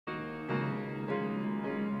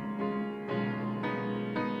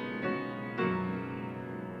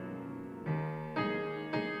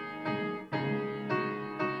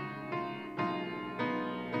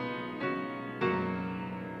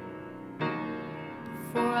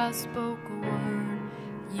Before I spoke a word,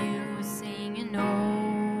 you were singing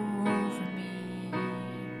over me.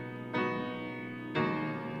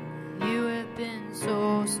 You have been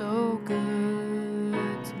so, so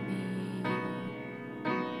good to me.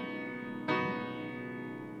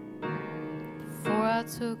 Before I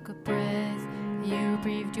took a breath, you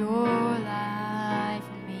breathed your life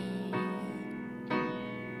in me.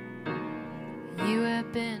 You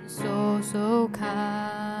have been so, so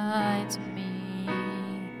kind to me.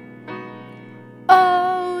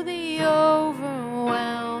 Oh, the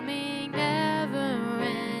overwhelming,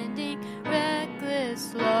 never-ending,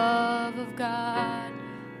 reckless love of God.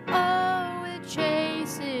 Oh, it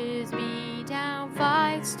chases me down,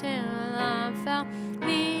 fights till I'm found,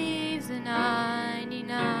 leaves the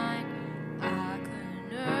 99. I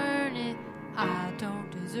couldn't earn it, I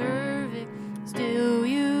don't deserve it, still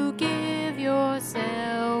you give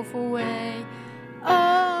yourself away.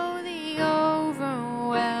 Oh, the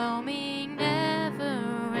overwhelming,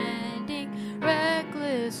 never-ending,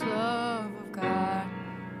 reckless love of God.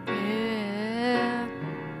 Yeah.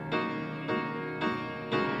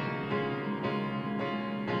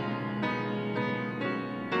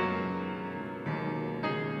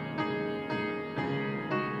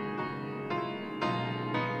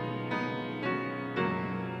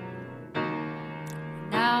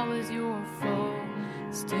 When I was your foe,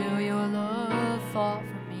 still your love fought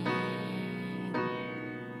for me.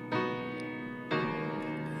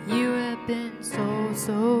 You have been so,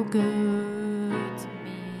 so good to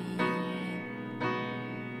me.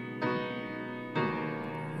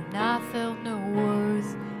 When I felt no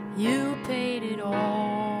worth, you paid it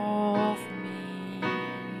all for me.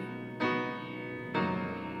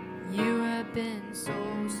 You have been so,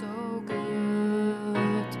 so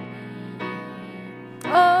good to me.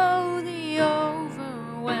 Oh, the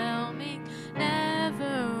overwhelming,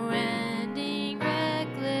 never-ending,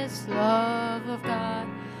 reckless love of God.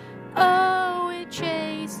 Oh, it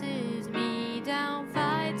chases me down,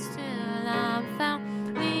 fights till I'm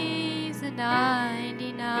found, leaves the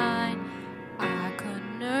 99. I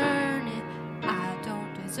couldn't earn it, I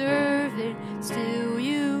don't deserve it, still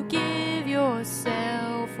you give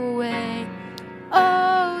yourself away.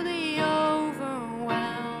 Oh, the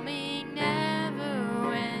overwhelming,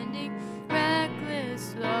 never-ending,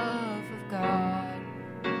 reckless love of God.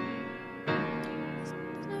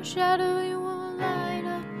 There's no shadow you won't light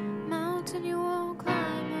up, mountain you won't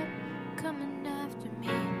climb up, coming after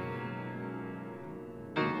me.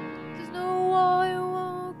 There's no wall you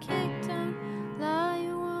won't kick down, lie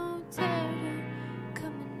you won't tear down,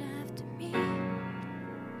 coming after me.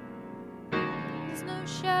 There's no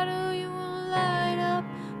shadow you won't light up,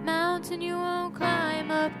 mountain you won't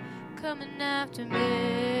climb up, coming after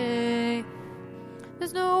me.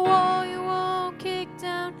 There's no wall you won't kick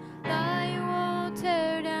down, lie you won't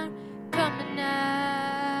tear down, coming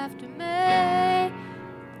after me.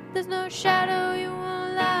 There's no shadow you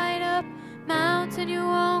won't light up, mountain you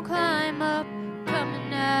won't climb up,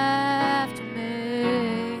 coming after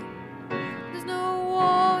me. There's no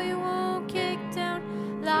wall you won't kick down,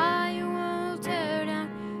 lie you won't tear down,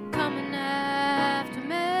 coming after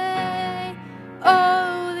me.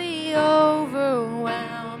 Oh, the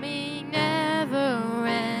overwhelming,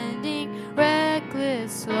 never-ending,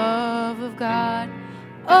 reckless love of God.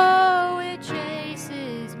 Oh, it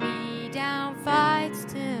chases me down, fights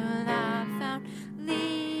till I'm found,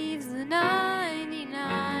 leaves the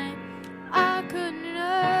 99. I couldn't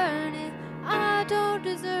earn it, I don't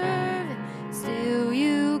deserve it, still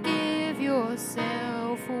you give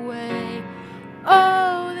yourself away.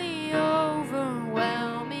 Oh, the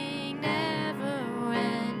overwhelming,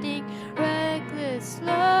 never-ending, reckless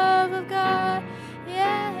love of God.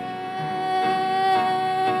 Yeah.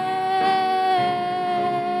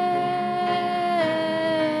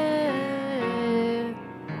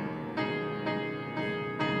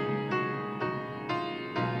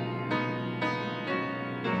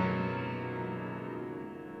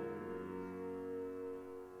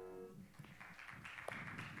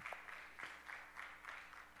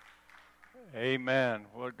 Amen.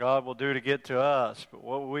 What God will do to get to us, but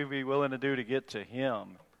what will we be willing to do to get to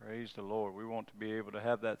Him? Praise the Lord. We want to be able to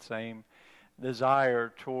have that same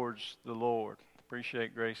desire towards the Lord.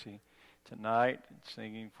 Appreciate Gracie tonight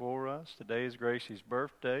singing for us. Today is Gracie's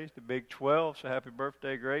birthday, the Big 12, so happy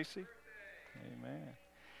birthday, Gracie. Amen.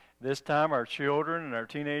 This time our children and our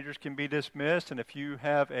teenagers can be dismissed, and if you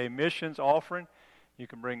have a missions offering, you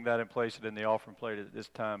can bring that and place it in the offering plate at this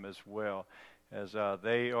time as well. As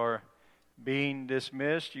they are being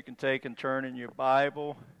dismissed, you can take and turn in your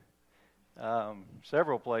Bible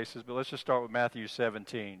several places, but let's just start with Matthew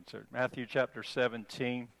 17. So Matthew chapter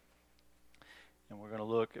 17, and we're going to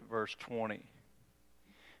look at verse 20.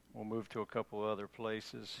 We'll move to a couple other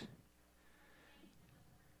places.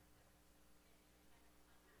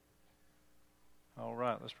 All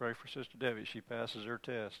right, let's pray for Sister Debbie. She passes her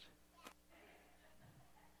test.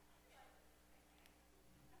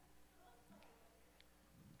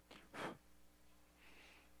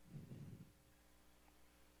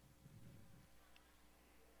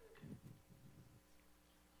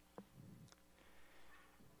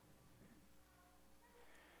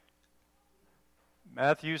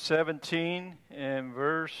 Matthew 17 and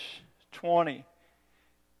verse 20.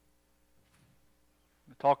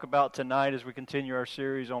 We'll talk about tonight as we continue our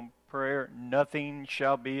series on prayer, nothing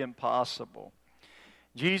shall be impossible.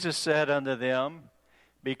 Jesus said unto them,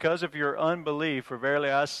 because of your unbelief, for verily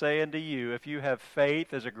I say unto you, if you have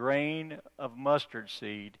faith as a grain of mustard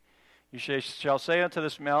seed, you shall say unto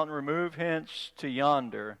this mountain, remove hence to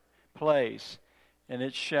yonder place, and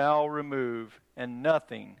it shall remove, and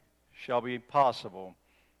nothing shall be possible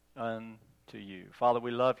unto you. Father, we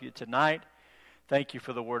love you tonight. Thank you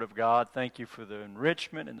for the Word of God. Thank you for the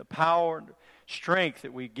enrichment and the power and strength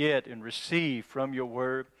that we get and receive from your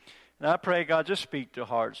Word. And I pray, God, just speak to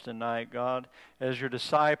hearts tonight, God, as your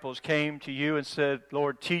disciples came to you and said,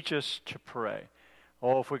 Lord, teach us to pray.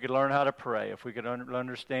 Oh, if we could learn how to pray, if we could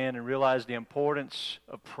understand and realize the importance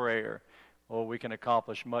of prayer, oh, we can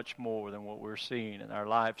accomplish much more than what we're seeing in our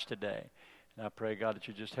lives today. And I pray, God, that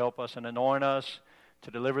you just help us and anoint us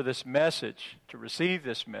to deliver this message, to receive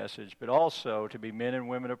this message, but also to be men and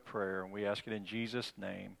women of prayer. And we ask it in Jesus'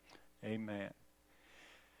 name. Amen.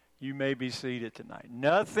 You may be seated tonight.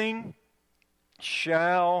 Nothing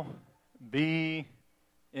shall be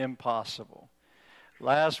impossible.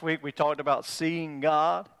 Last week we talked about seeing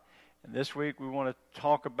God. And this week we want to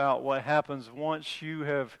talk about what happens once you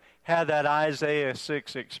have had that Isaiah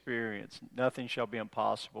 6 experience. Nothing shall be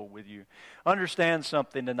impossible with you. Understand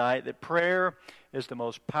something tonight, that prayer is the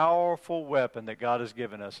most powerful weapon that God has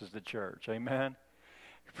given us as the church. Amen?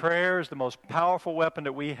 Prayer is the most powerful weapon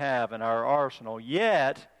that we have in our arsenal,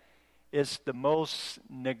 yet it's the most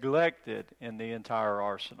neglected in the entire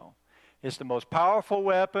arsenal. It's the most powerful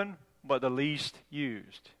weapon, but the least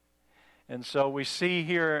used. And so we see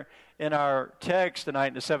here in our text tonight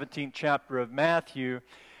in the 17th chapter of Matthew,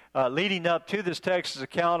 leading up to this text is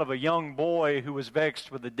account of a young boy who was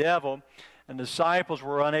vexed with the devil, and the disciples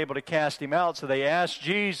were unable to cast him out. So they asked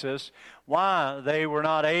Jesus why they were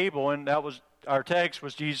not able, and that was our text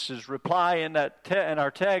was Jesus' reply in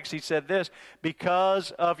our text. He said this,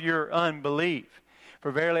 because of your unbelief.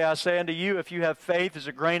 For verily I say unto you, if you have faith as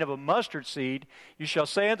a grain of a mustard seed, you shall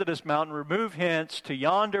say unto this mountain, remove hence to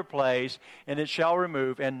yonder place, and it shall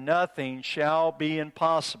remove, and nothing shall be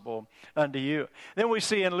impossible unto you. Then we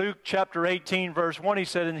see in Luke chapter 18, verse 1, he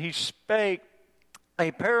said, and he spake a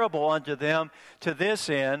parable unto them to this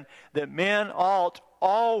end, that men ought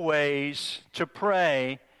always to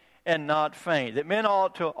pray and not faint. That men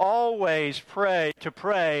ought to always pray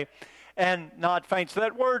and not faint. So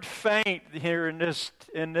that word faint here in this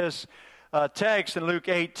text in Luke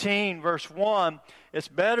 18, verse 1, it's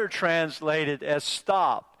better translated as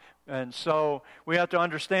stop. And so we have to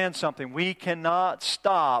understand something. We cannot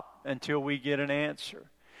stop until we get an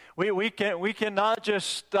answer. We cannot just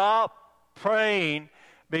stop praying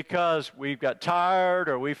because we've got tired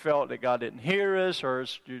or we felt that God didn't hear us or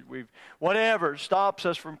whatever stops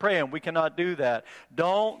us from praying. We cannot do that.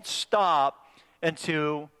 Don't stop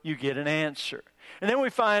until you get an answer. And then we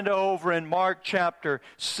find over in Mark chapter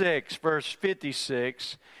 6, verse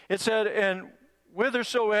 56, it said, and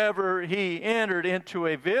whithersoever he entered into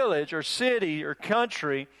a village or city or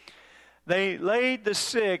country, they laid the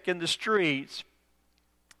sick in the streets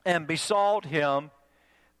and besought him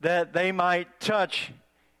that they might touch,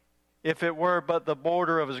 if it were but the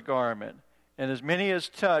border of his garment. And as many as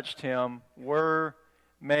touched him were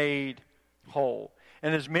made whole.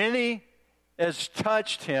 And as many as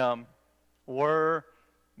touched him were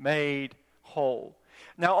made whole.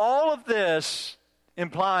 Now all of this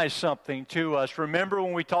implies something to us. Remember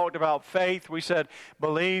when we talked about faith, we said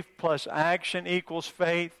belief plus action equals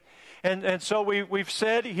faith. And so we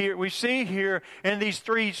see here in these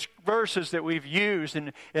three verses that we've used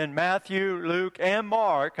in Matthew, Luke, and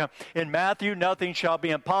Mark. In Matthew, nothing shall be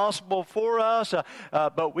impossible for us,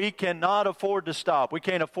 but we cannot afford to stop. We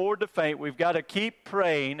can't afford to faint. We've got to keep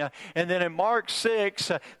praying. And then in Mark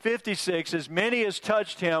 6:56, as many as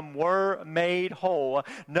touched him were made whole.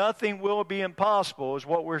 Nothing will be impossible is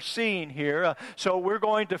what we're seeing here. So we're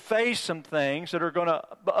going to face some things that are going to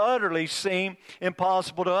utterly seem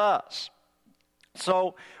impossible to us.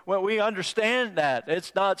 So when we understand that,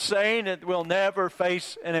 it's not saying that we'll never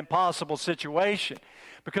face an impossible situation.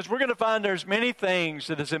 Because we're going to find there's many things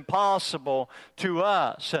that is impossible to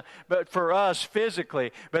us, but for us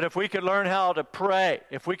physically. But if we could learn how to pray,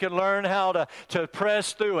 if we could learn how to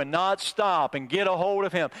press through and not stop and get a hold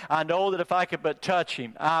of Him, I know that if I could but touch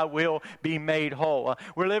Him, I will be made whole.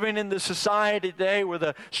 We're living in the society today where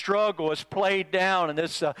the struggle is played down, and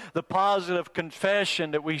this the positive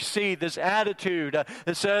confession that we see, this attitude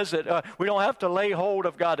that says that we don't have to lay hold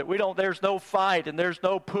of God, that there's no fight and there's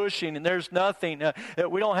no pushing and there's nothing,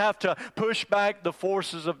 that we don't have to push back the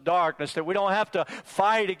forces of darkness, that we don't have to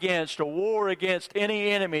fight against or war against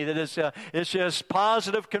any enemy, that it's just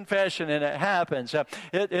positive confession and it happens.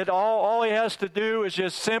 All he has to do is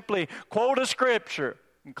just simply quote a scripture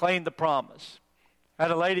and claim the promise. I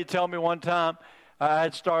had a lady tell me one time I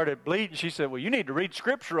had started bleeding. She said, well, you need to read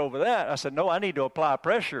scripture over that. I said, no, I need to apply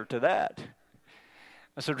pressure to that.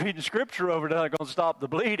 I said, reading scripture over that ain't going to stop the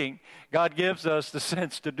bleeding. God gives us the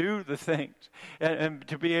sense to do the things and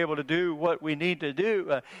to be able to do what we need to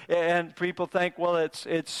do. And people think, well, it's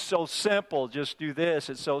so simple. Just do this.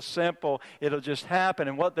 It's so simple. It'll just happen.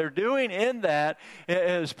 And what they're doing in that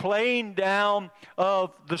is playing down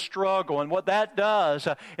of the struggle. And what that does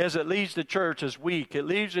is it leaves the church as weak. It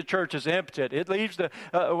leaves the church as impotent. It leaves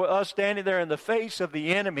us standing there in the face of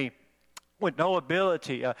the enemy with no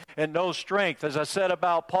ability and no strength. As I said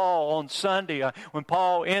about Paul on Sunday, when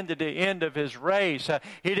Paul ended the end of his race,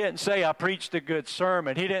 he didn't say, I preached a good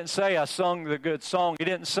sermon. He didn't say, I sung the good song. He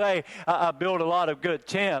didn't say, I built a lot of good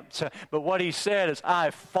tents. But what he said is, I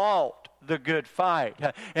fought the good fight.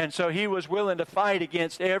 And so he was willing to fight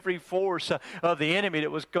against every force of the enemy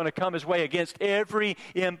that was going to come his way, against every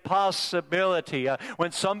impossibility.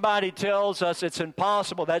 When somebody tells us it's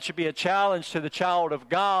impossible, that should be a challenge to the child of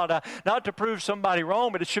God, not to prove somebody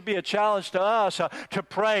wrong, but it should be a challenge to us to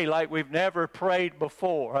pray like we've never prayed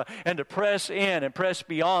before, and to press in and press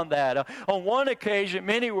beyond that. On one occasion,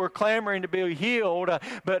 many were clamoring to be healed,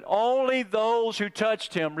 but only those who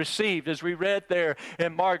touched him received, as we read there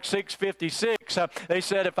in Mark 6:56. They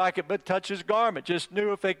said, if I could but touch his garment, just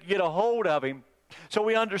knew if they could get a hold of him. So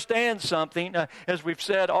we understand something, as we've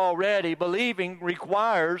said already, believing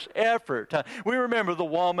requires effort. We remember the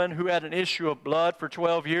woman who had an issue of blood for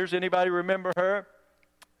 12 years. Anybody remember her?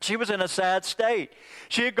 She was in a sad state.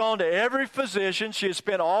 She had gone to every physician. She had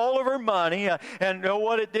spent all of her money, and you know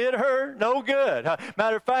what it did her? No good.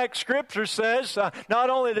 Matter of fact, Scripture says not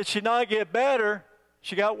only did she not get better,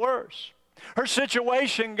 she got worse. Her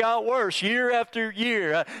situation got worse year after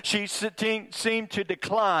year. She seemed to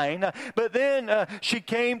decline. But then she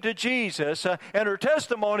came to Jesus, and her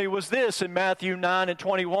testimony was this in Matthew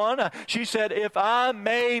 9:21. She said, if I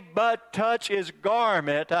may but touch his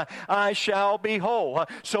garment, I shall be whole.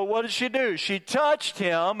 So what did she do? She touched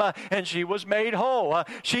him, and she was made whole.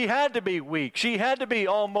 She had to be weak. She had to be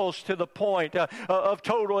almost to the point of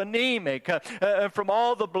total anemic from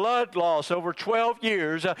all the blood loss over 12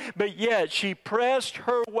 years. But yet, she pressed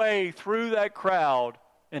her way through that crowd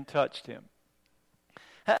and touched him.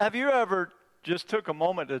 Have you ever just took a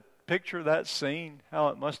moment to picture that scene, how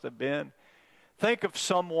it must have been? Think of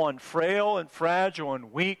someone frail and fragile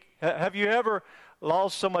and weak. Have you ever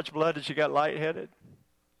lost so much blood that you got lightheaded?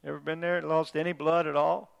 Ever been there and lost any blood at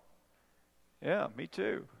all? Yeah, me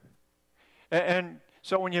too. And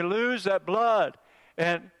so when you lose that blood,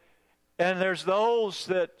 and there's those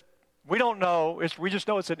that we don't know, we just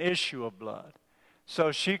know it's an issue of blood.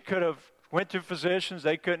 So she could have went to physicians,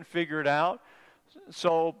 they couldn't figure it out.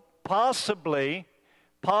 So possibly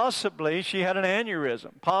she had an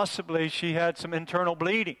aneurysm. Possibly she had some internal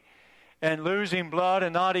bleeding and losing blood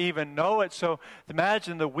and not even know it. So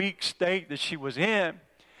imagine the weak state that she was in.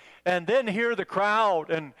 And then hear the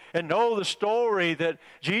crowd and know the story that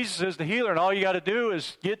Jesus is the healer, and all you got to do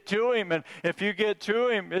is get to him, and if you get to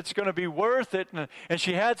him, it's going to be worth it. And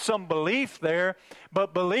she had some belief there,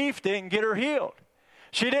 but belief didn't get her healed.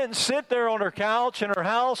 She didn't sit there on her couch in her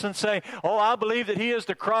house and say, oh, I believe that he is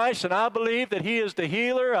the Christ, and I believe that he is the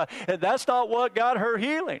healer. And that's not what got her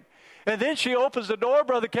healing. And then she opens the door,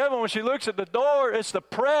 Brother Kevin. When she looks at the door, it's the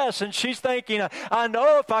press, and she's thinking, I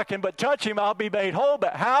know if I can but touch him, I'll be made whole,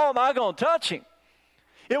 but how am I going to touch him?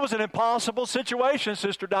 It was an impossible situation,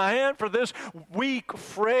 Sister Diane, for this weak,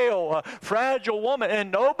 frail, fragile woman.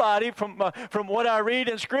 And nobody, from what I read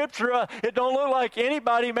in Scripture, it don't look like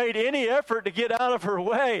anybody made any effort to get out of her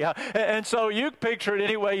way. And so you picture it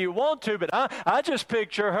any way you want to, but I just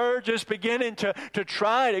picture her just beginning to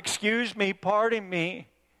try it. Excuse me, pardon me.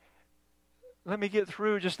 Let me get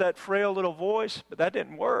through just that frail little voice, but that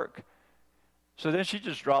didn't work. So then she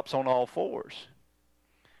just drops on all fours,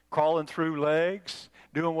 crawling through legs,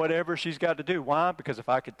 doing whatever she's got to do. Why? Because if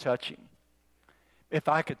I could touch him,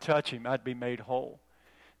 I'd be made whole.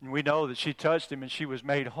 And we know that she touched him and she was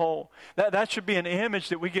made whole. That should be an image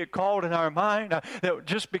that we get called in our mind. That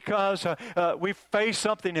just because we face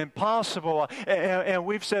something impossible and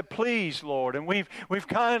we've said, please, Lord, and we've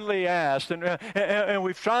kindly asked and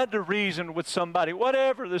we've tried to reason with somebody,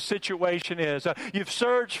 whatever the situation is. You've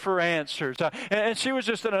searched for answers. And she was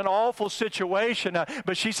just in an awful situation.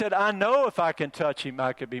 But she said, I know if I can touch him,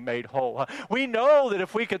 I could be made whole. We know that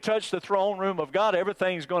if we could touch the throne room of God,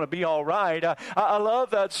 everything's going to be all right. I love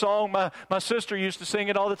that song. My sister used to sing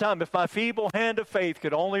it all the time. If my feeble hand of faith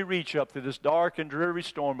could only reach up through this dark and dreary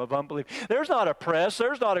storm of unbelief. There's not a press,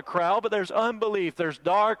 there's not a crowd, but there's unbelief, there's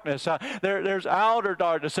darkness, there's outer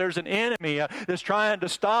darkness, there's an enemy that's trying to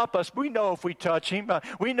stop us. We know if we touch him,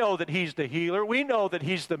 we know that he's the healer, we know that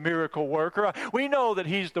he's the miracle worker, we know that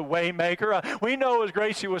he's the way maker, we know, as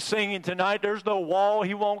Gracie was singing tonight, there's no wall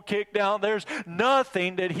he won't kick down, there's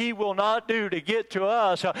nothing that he will not do to get to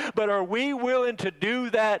us. But are we willing to do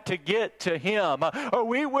that to get to him? Are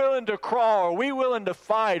we willing to crawl? Are we willing to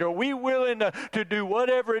fight? Are we willing to do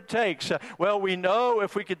whatever it takes? Well, we know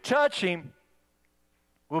if we could touch him,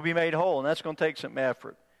 we'll be made whole, and that's going to take some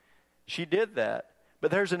effort. She did that,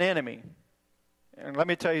 but there's an enemy. And let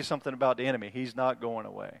me tell you something about the enemy. He's not going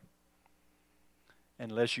away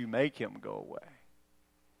unless you make him go away.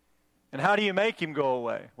 And how do you make him go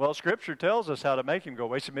away? Well, Scripture tells us how to make him go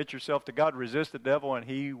away. Submit yourself to God, resist the devil, and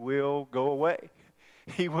he will go away.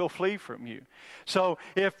 He will flee from you. So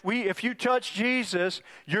if you touch Jesus,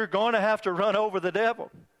 you're going to have to run over the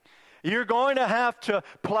devil. You're going to have to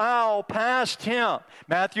plow past him.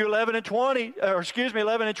 Matthew 11 and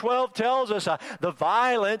 12 tells us, the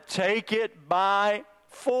violent take it by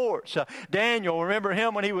force. Daniel, remember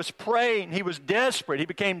him when he was praying, he was desperate. He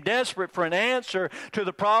became desperate for an answer to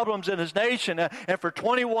the problems in his nation. And for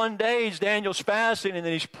 21 days, Daniel's fasting and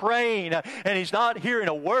then he's praying and he's not hearing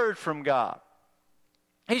a word from God.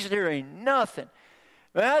 He's hearing nothing.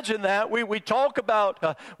 Imagine that. We talk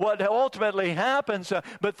about what ultimately happens,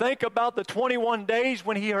 but think about the 21 days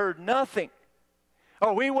when he heard nothing.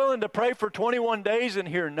 Are we willing to pray for 21 days and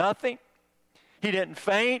hear nothing? He didn't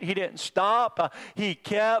faint. He didn't stop. He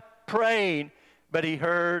kept praying, but he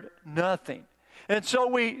heard nothing. And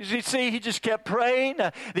so you see, he just kept praying.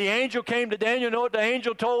 The angel came to Daniel. You know what the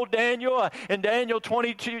angel told Daniel? In Daniel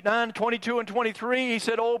 9, 22, and 23, he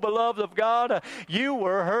said, "Oh, beloved of God, you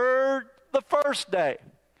were heard the first day."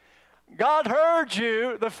 God heard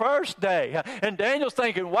you the first day. And Daniel's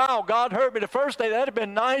thinking, wow, God heard me the first day. That would have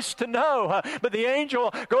been nice to know. But the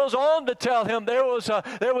angel goes on to tell him there was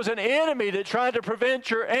an enemy that tried to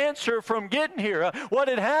prevent your answer from getting here. What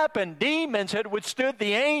had happened? Demons had withstood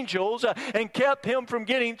the angels and kept him from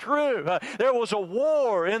getting through. There was a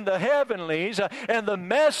war in the heavenlies and the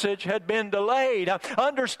message had been delayed.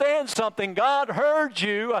 Understand something. God heard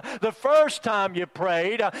you the first time you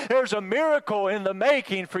prayed. There's a miracle in the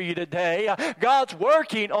making for you today. God's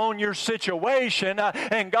working on your situation,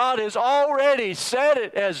 and God has already said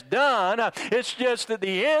it as done. It's just that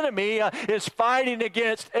the enemy is fighting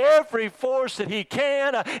against every force that he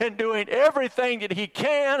can and doing everything that he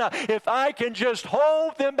can. If I can just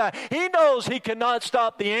hold them back. He knows he cannot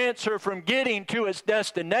stop the answer from getting to its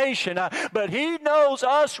destination, but he knows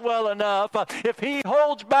us well enough. If he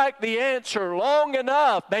holds back the answer long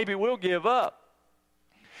enough, maybe we'll give up.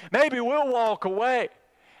 Maybe we'll walk away.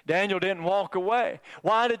 Daniel didn't walk away.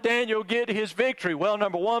 Why did Daniel get his victory? Well,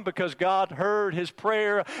 number one, because God heard his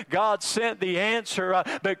prayer. God sent the answer.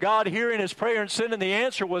 But God hearing his prayer and sending the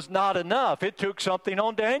answer was not enough. It took something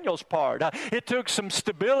on Daniel's part. It took some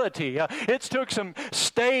stability. It took some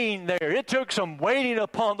staying there. It took some waiting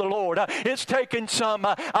upon the Lord. It's taken some,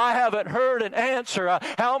 I haven't heard an answer.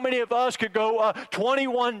 How many of us could go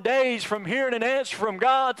 21 days from hearing an answer from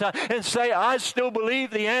God and say, I still believe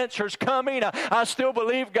the answer's coming. I still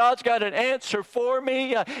believe God's got an answer for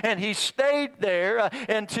me, and he stayed there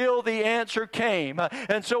until the answer came.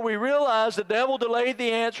 And so we realize the devil delayed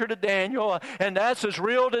the answer to Daniel, and that's as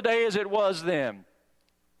real today as it was then.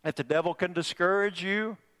 If the devil can discourage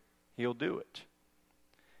you, he'll do it.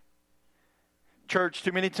 Church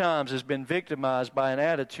too many times has been victimized by an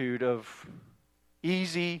attitude of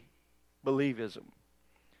easy believism.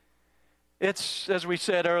 It's, as we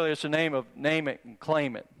said earlier, it's a name of name it and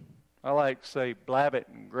claim it. I like to say blab it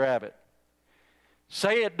and grab it.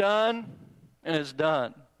 Say it done and it's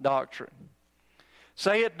done doctrine.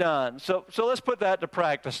 Say it done. So let's put that to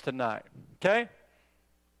practice tonight. Okay?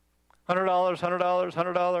 $100,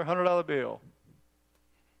 $100, $100 bill.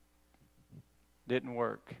 Didn't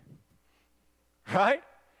work. Right?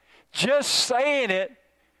 Just saying it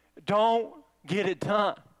don't get it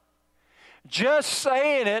done. Just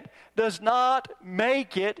saying it does not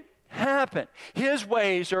make it happen. His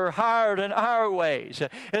ways are higher than our ways.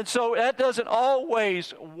 And so that doesn't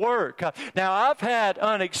always work. Now, I've had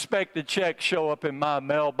unexpected checks show up in my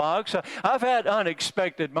mailbox. I've had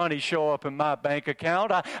unexpected money show up in my bank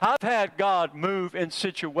account. I've had God move in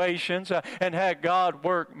situations and had God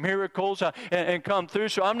work miracles and come through.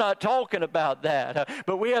 So I'm not talking about that.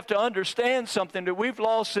 But we have to understand something, that we've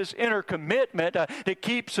lost this inner commitment that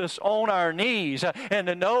keeps us on our knees, and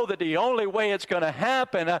to know that the only way it's going to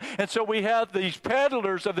happen. And so we have these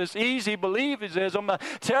peddlers of this easy believism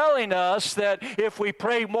telling us that if we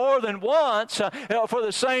pray more than once for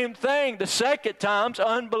the same thing, the second time's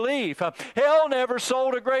unbelief. Hell never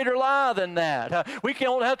sold a greater lie than that. We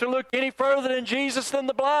don't have to look any further than Jesus than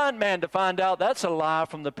the blind man to find out that's a lie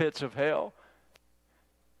from the pits of hell.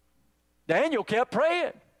 Daniel kept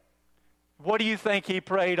praying. What do you think he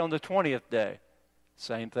prayed on the 20th day?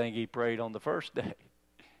 Same thing he prayed on the first day.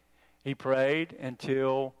 He prayed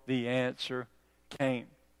until the answer came.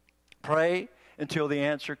 Pray until the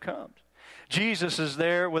answer comes. Jesus is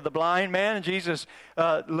there with the blind man, and Jesus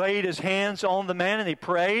laid his hands on the man, and he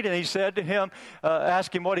prayed, and he said to him,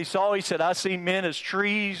 asked him what he saw. He said, I see men as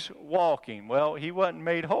trees walking. Well, he wasn't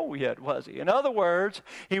made whole yet, was he? In other words,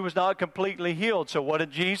 he was not completely healed. So what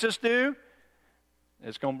did Jesus do?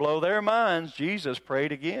 It's going to blow their minds. Jesus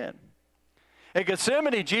prayed again. In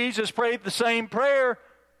Gethsemane, Jesus prayed the same prayer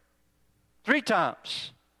 3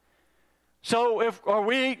 times. So are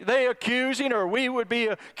they accusing, or we would be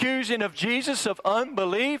accusing of Jesus of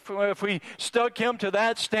unbelief if we stuck him to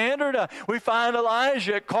that standard? We find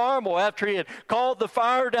Elijah at Carmel after he had called the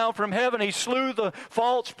fire down from heaven. He slew the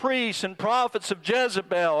false priests and prophets of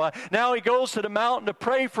Jezebel. Now he goes to the mountain to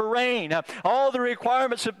pray for rain. All the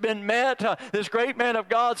requirements have been met. This great man of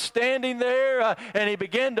God standing there, and he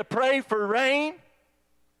began to pray for rain.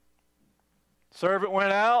 Servant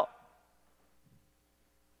went out.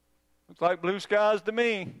 Looks like blue skies to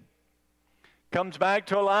me. Comes back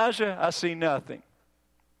to Elijah, I see nothing.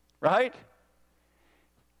 Right?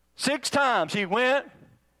 6 times he went.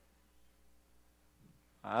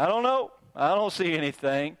 I don't know. I don't see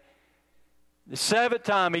anything. The 7th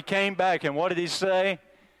time he came back, and what did he say?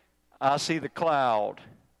 I see the cloud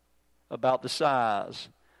about the size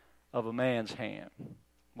of a man's hand.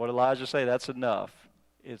 What did Elijah say? That's enough.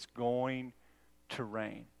 It's going to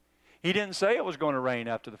rain. He didn't say it was going to rain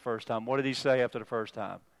after the first time. What did he say after the first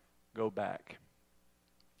time? Go back.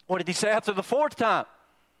 What did he say after the 4th time?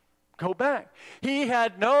 Go back. He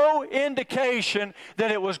had no indication that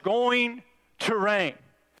it was going to rain.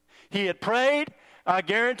 He had prayed. I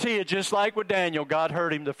guarantee you, just like with Daniel, God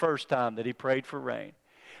heard him the first time that he prayed for rain.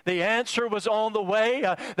 The answer was on the way.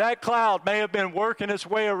 That cloud may have been working its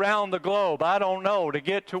way around the globe. I don't know, to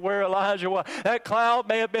get to where Elijah was. That cloud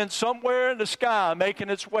may have been somewhere in the sky making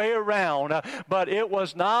its way around. But it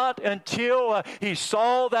was not until he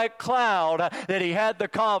saw that cloud that he had the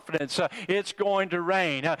confidence it's going to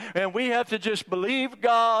rain. And we have to just believe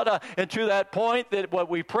God and to that point that what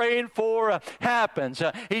we're praying for happens.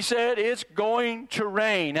 He said it's going to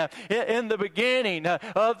rain. In the beginning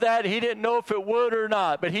of that, he didn't know if it would or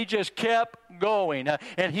not. But he just kept going,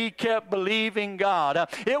 and he kept believing God.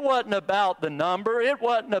 It wasn't about the number. It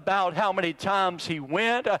wasn't about how many times he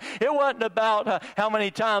went. It wasn't about how many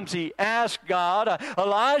times he asked God.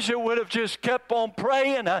 Elijah would have just kept on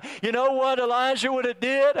praying. You know what Elijah would have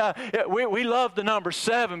did? We love the number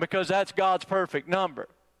 7 because that's God's perfect number.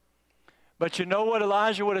 But you know what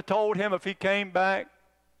Elijah would have told him if he came back?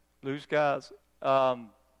 Blue skies.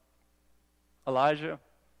 Elijah,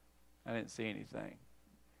 I didn't see anything.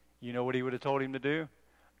 You know what he would have told him to do?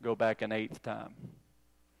 Go back an 8th time.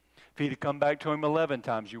 If he'd have come back to him 11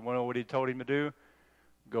 times, you want to know what he told him to do?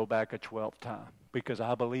 Go back a 12th time. Because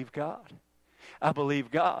I believe God. I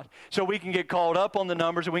believe God. So we can get caught up on the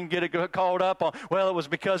numbers, and we can get caught up on, well, it was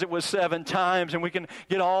because it was 7 times, and we can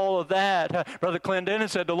get all of that. Brother Clendenin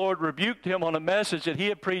said the Lord rebuked him on a message that he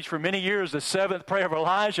had preached for many years, the 7th prayer of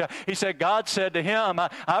Elijah. He said, God said to him,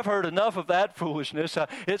 I've heard enough of that foolishness.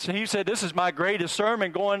 He said, this is my greatest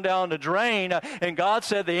sermon going down the drain. And God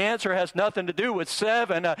said the answer has nothing to do with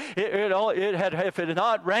 7. If it had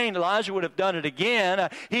not rained, Elijah would have done it again.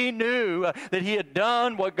 He knew that he had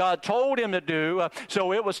done what God told him to do.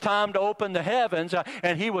 So it was time to open the heavens,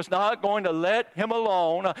 and he was not going to let him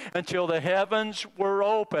alone until the heavens were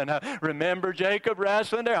open. Remember Jacob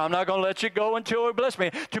wrestling there? I'm not going to let you go until you bless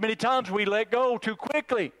me. Too many times we let go too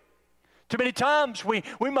quickly. Too many times we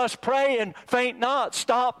must pray and faint not,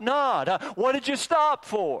 stop not. What did you stop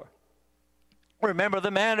for? Remember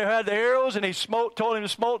the man who had the arrows, and he told him to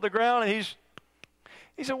smote the ground,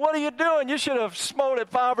 and He said, what are you doing? You should have smote it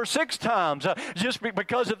 5 or 6 times.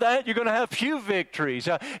 Because of that, you're going to have few victories.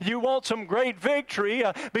 You want some great victory,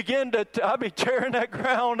 I'll be tearing that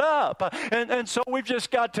ground up. And so we've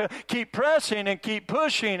just got to keep pressing and keep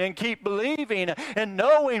pushing and keep believing and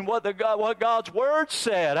knowing what God's Word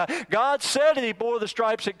said. God said He bore the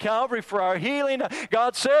stripes at Calvary for our healing.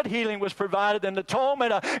 God said healing was provided in the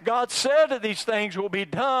atonement. God said that these things will be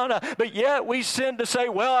done. But yet we sin to say,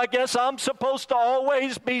 well, I guess I'm supposed to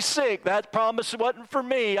always be sick. That promise wasn't for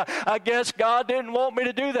me. I guess God didn't want me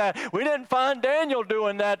to do that. We didn't find Daniel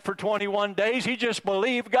doing that for 21 days. He just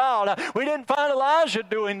believed God. We didn't find Elijah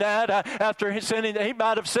doing that after his sinning. He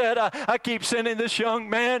might have said, I keep sending this young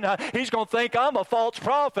man. He's going to think I'm a false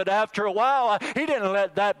prophet after a while. He didn't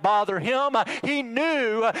let that bother him. He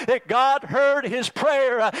knew that God heard his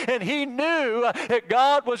prayer, and he knew that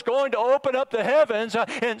God was going to open up the heavens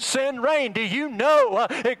and send rain. Do you know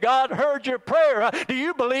that God heard your prayer? Do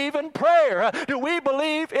you believe in prayer? Do we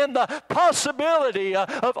believe in the possibility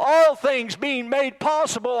of all things being made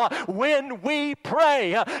possible when we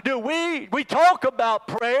pray? Do we talk about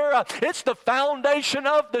prayer? It's the foundation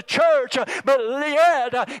of the church, but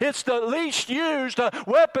yet it's the least used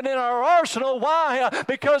weapon in our arsenal. Why?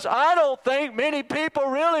 Because I don't think many people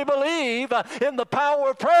really believe in the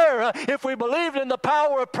power of prayer. If we believed in the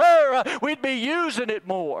power of prayer, we'd be using it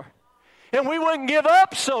more. And we wouldn't give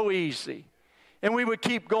up so easy. And we would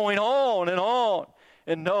keep going on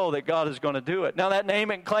and know that God is going to do it. Now that name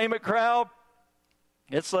it and claim it crowd,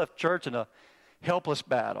 it's left church in a helpless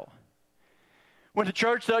battle. When the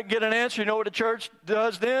church doesn't get an answer, you know what the church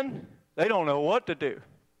does then? They don't know what to do.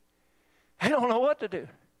 They don't know what to do.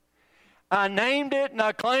 I named it and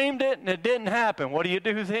I claimed it and it didn't happen. What do you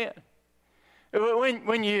do then?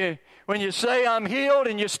 When you say I'm healed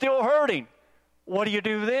and you're still hurting, what do you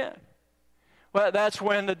do then? Well, that's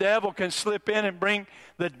when the devil can slip in and bring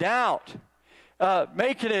the doubt,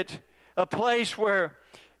 making it a place where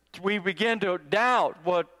we begin to doubt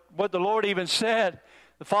what the Lord even said.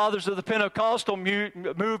 The fathers of the Pentecostal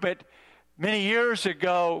movement many years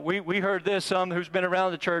ago, we heard this. Some who's been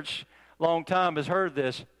around the church a long time has heard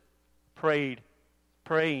this.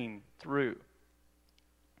 Praying through.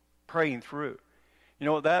 Praying through. You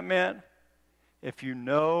know what that meant? If you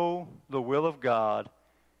know the will of God,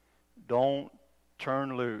 don't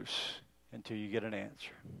turn loose until you get an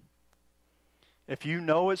answer. If you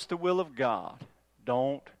know it's the will of God,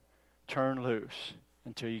 don't turn loose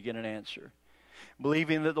until you get an answer.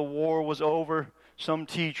 Believing that the war was over, some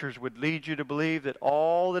teachers would lead you to believe that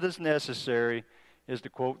all that is necessary is to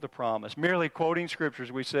quote the promise. Merely quoting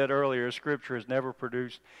scriptures, we said earlier, scripture has never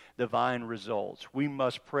produced divine results. We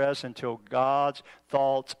must press until God's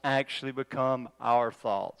thoughts actually become our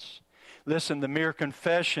thoughts. Listen, the mere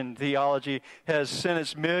confession theology has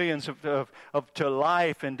sentenced millions to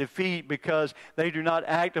life and defeat because they do not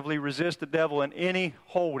actively resist the devil in any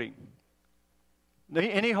holding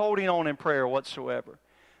on in prayer whatsoever.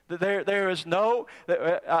 There is no,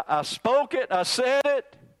 I spoke it, I said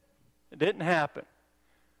it, it didn't happen.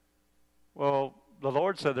 Well, the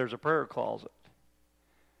Lord said there's a prayer closet.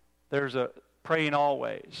 There's a praying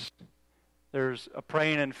always. There's a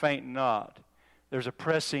praying and fainting not. There's a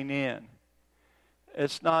pressing in.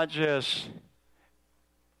 It's not just,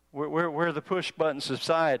 we're the push-button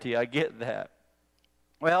society. I get that.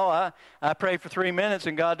 Well, I prayed for 3 minutes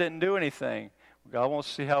and God didn't do anything. God wants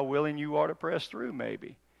to see how willing you are to press through,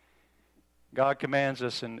 maybe. God commands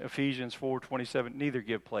us in Ephesians 4:27, neither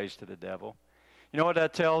give place to the devil. You know what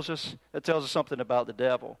that tells us? That tells us something about the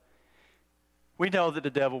devil. We know that the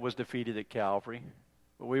devil was defeated at Calvary,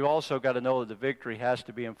 but we've also got to know that the victory has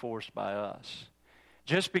to be enforced by us.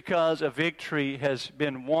 Just because a victory has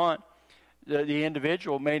been won, the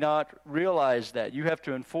individual may not realize that. You have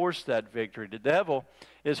to enforce that victory. The devil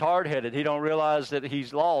is hard-headed. He don't realize that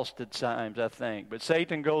he's lost at times, I think. But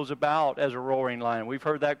Satan goes about as a roaring lion. We've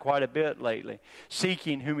heard that quite a bit lately,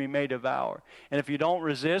 seeking whom he may devour. And if you don't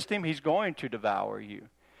resist him, he's going to devour you.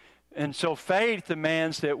 And so faith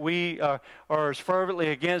demands that we are as fervently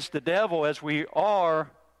against the devil as we are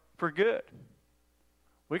for good.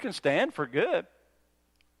 We can stand for good.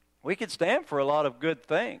 We can stand for a lot of good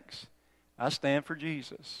things. I stand for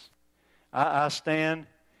Jesus. I stand,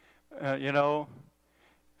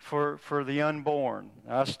 for the unborn.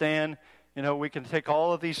 I stand, we can take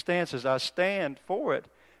all of these stances. I stand for it.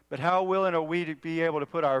 But how willing are we to be able to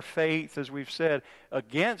put our faith, as we've said,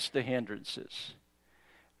 against the hindrances?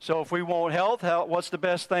 So if we want health, what's the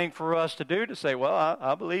best thing for us to do? To say, well,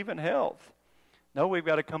 I believe in health. No, we've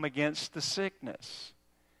got to come against the sickness.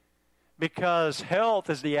 Because health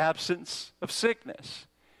is the absence of sickness.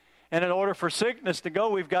 And in order for sickness to go,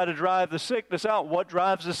 we've got to drive the sickness out. What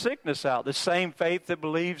drives the sickness out? The same faith that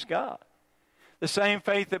believes God. The same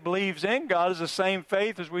faith that believes in God is the same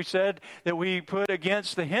faith, as we said, that we put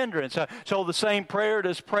against the hindrance. So the same prayer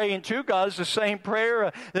that's praying to God is the same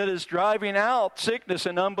prayer that is driving out sickness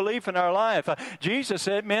and unbelief in our life. Jesus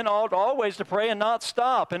said men ought always to pray and not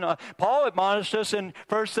stop. And Paul admonished us in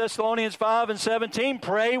 1 Thessalonians 5:17,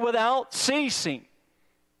 pray without ceasing.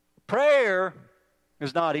 Prayer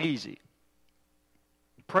is not easy.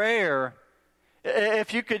 Prayer,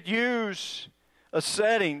 if you could use a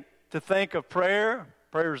setting to think of prayer,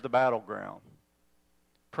 prayer is the battleground.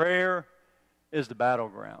 Prayer is the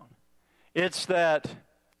battleground. It's that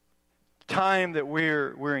time that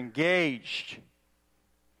we're engaged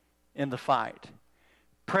in the fight.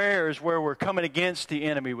 Prayer is where we're coming against the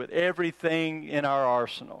enemy with everything in our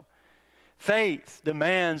arsenal. Faith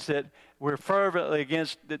demands that we're fervently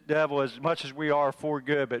against the devil as much as we are for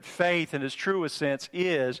good, but faith in its truest sense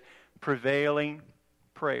is prevailing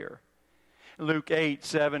prayer. Luke 18,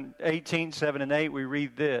 7 and 8, we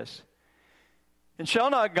read this. And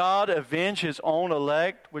shall not God avenge his own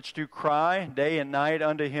elect, which do cry day and night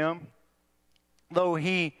unto him? Though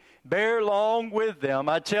he bear long with them,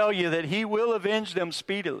 I tell you that he will avenge them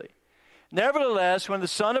speedily. Nevertheless, when the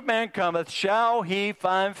Son of Man cometh, shall he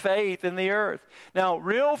find faith in the earth? Now,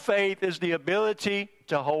 real faith is the ability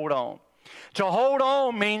to hold on. To hold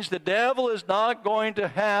on means the devil is not going to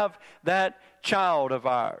have that child of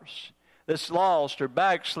ours that's lost or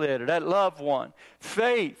backslid, or that loved one.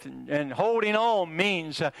 Faith and holding on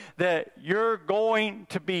means that you're going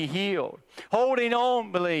to be healed. Holding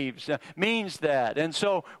on means that. And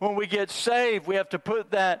so when we get saved, we have to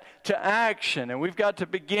put that to action. And we've got to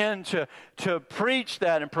begin to preach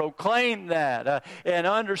that and proclaim that. And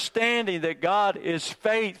understanding that God is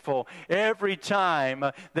faithful every time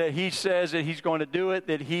that he says that he's going to do it,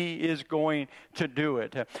 that he is going to do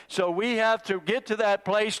it. So we have to get to that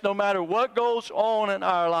place no matter what goes on in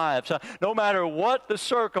our lives. No matter what the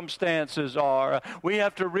circumstances are, we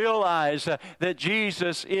have to realize that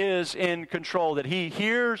Jesus is in control, that he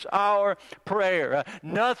hears our prayer.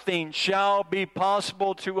 Nothing shall be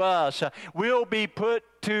possible to us. We'll be put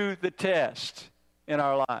to the test in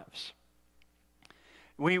our lives.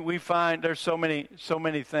 We find there's so many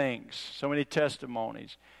things, so many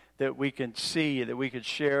testimonies that we can see, that we could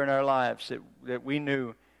share in our lives that we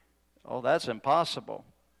knew, oh, that's impossible.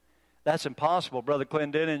 That's impossible. Brother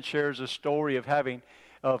Clendenin shares a story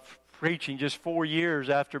of preaching just 4 years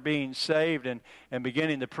after being saved and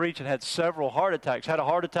beginning to preach, and had several heart attacks. Had a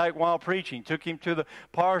heart attack while preaching. Took him to the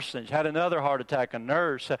parsonage. Had another heart attack. A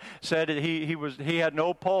nurse said that he had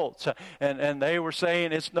no pulse, and they were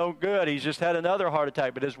saying it's no good. He's just had another heart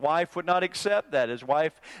attack. But his wife would not accept that. His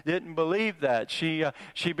wife didn't believe that. She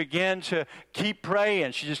began to keep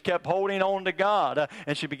praying. She just kept holding on to God,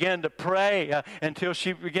 and she began to pray until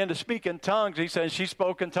she began to speak in tongues. He said she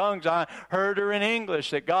spoke in tongues. I heard her in English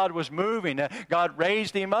that God was moving. God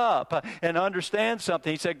raised him up. And understand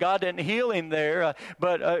something. He said God didn't heal him there,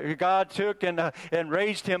 but God took and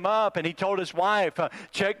raised him up. And he told his wife,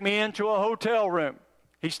 check me into a hotel room.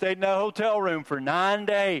 He stayed in a hotel room for 9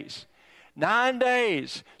 days. 9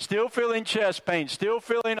 days, still feeling chest pain, still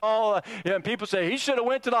feeling all, and people say, he should have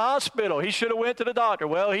went to the hospital. He should have went to the doctor.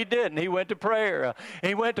 Well, he didn't. He went to prayer.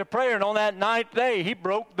 He went to prayer, and on that 9th day, he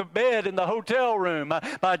broke the bed in the hotel room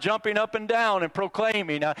by jumping up and down and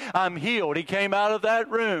proclaiming, I'm healed. He came out of that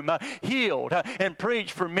room healed and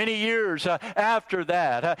preached for many years after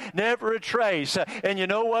that. Never a trace. And you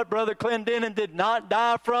know what Brother Clendenin did not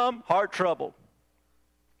die from? Heart trouble.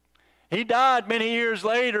 He died many years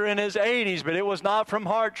later in his 80s, but it was not from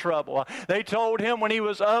heart trouble. They told him when he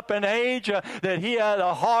was up in age that he had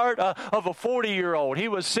a heart of a 40-year-old. He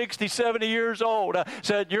was 60, 70 years old.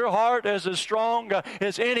 Said, your heart is as strong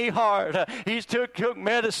as any heart. He took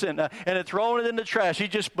medicine and had thrown it in the trash. He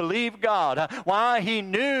just believed God. Why? He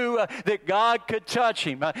knew that God could touch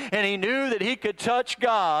him, and he knew that he could touch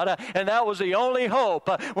God, and that was the only hope.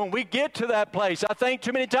 When we get to that place, I think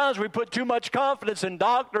too many times we put too much confidence in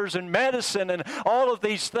doctors and medicine and all of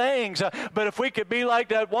these things. But if we could be like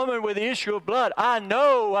that woman with the issue of blood, I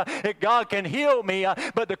know that God can heal me.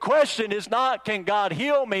 But the question is not, can God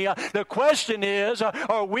heal me? The question is,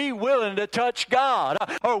 are we willing to touch God?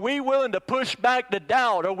 Are we willing to push back the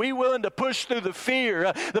doubt? Are we willing to push through the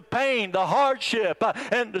fear, the pain, the hardship,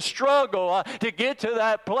 and the struggle to get to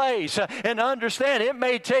that place? And understand, it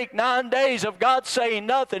may take 9 days of God saying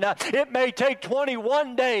nothing. It may take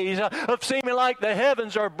 21 days of seeming like the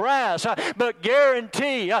heavens are brass. pass. But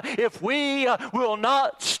guarantee, if we will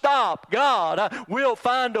not stop God, we'll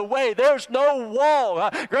find a way. There's no wall.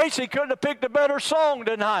 Gracie couldn't have picked a better song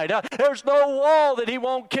tonight. There's no wall that he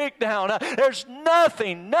won't kick down. There's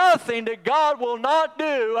nothing that God will not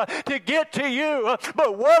do to get to you.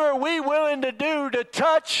 But what are we willing to do to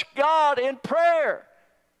touch God in prayer?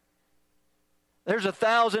 There's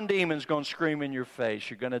 1,000 demons going to scream in your face.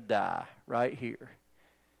 You're going to die right here.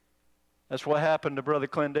 That's what happened to Brother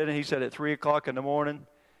Clendenin. He said at 3 o'clock in the morning,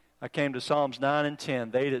 I came to Psalms 9 and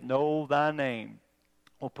 10. They that know thy name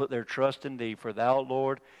will put their trust in thee, for thou,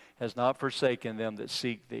 Lord, hast not forsaken them that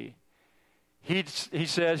seek thee. He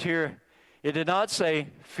says here, it did not say,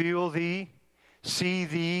 feel thee, see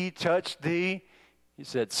thee, touch thee. He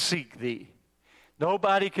said, seek thee.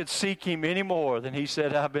 Nobody could seek him any more than he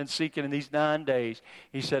said, I've been seeking in these 9 days.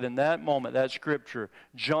 He said, in that moment, that scripture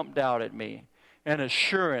jumped out at me. An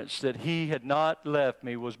assurance that he had not left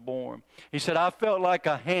me was born. He said, I felt like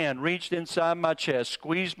a hand reached inside my chest,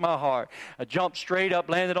 squeezed my heart. I jumped straight up,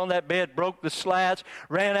 landed on that bed, broke the slats,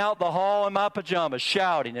 ran out the hall in my pajamas,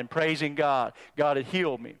 shouting and praising God. God had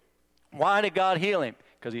healed me. Why did God heal him?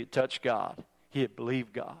 Because he had touched God. He had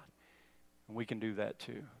believed God. And we can do that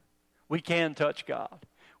too. We can touch God.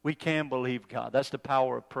 We can believe God. That's the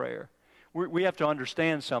power of prayer. We have to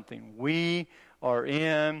understand something. We are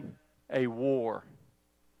in a war,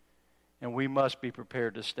 and we must be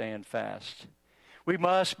prepared to stand fast. We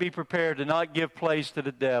must be prepared to not give place to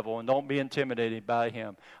the devil and don't be intimidated by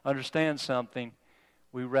him. Understand something.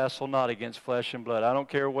 We wrestle not against flesh and blood. I don't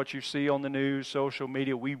care what you see on the news, social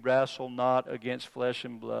media. We wrestle not against flesh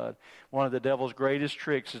and blood. One of the devil's greatest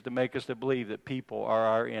tricks is to make us to believe that people are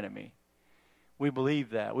our enemy. We believe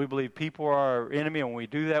that. We believe people are our enemy, and when we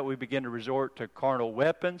do that, we begin to resort to carnal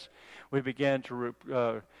weapons. We begin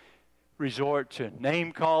to resort to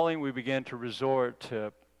name-calling. We begin to resort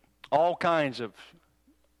to all kinds of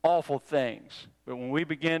awful things. But when we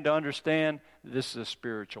begin to understand, this is a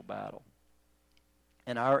spiritual battle.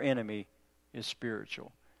 And our enemy is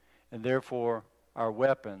spiritual. And therefore, our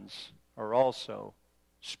weapons are also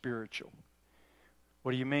spiritual.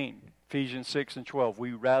 What do you mean? Ephesians 6 and 12,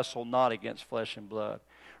 we wrestle not against flesh and blood.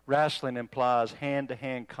 Wrestling implies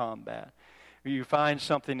hand-to-hand combat. You find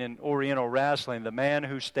something in Oriental wrestling, the man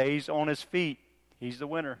who stays on his feet, he's the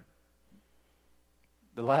winner.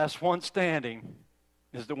 The last one standing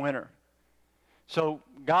is the winner. So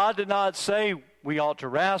God did not say we ought to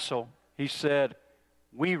wrestle. He said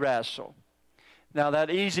we wrestle. Now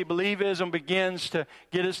that easy believism begins to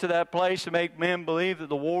get us to that place to make men believe that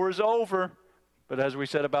the war is over. But as we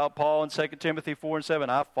said about Paul in 2 Timothy 4 and 7,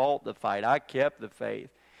 I fought the fight. I kept the faith.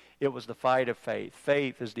 It was the fight of faith.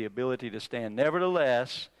 Faith is the ability to stand.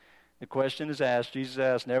 Nevertheless, the question is asked, Jesus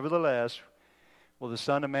asked, nevertheless, will the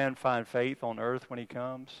Son of Man find faith on earth when he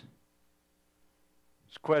comes?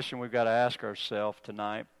 It's a question we've got to ask ourselves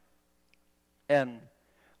tonight. And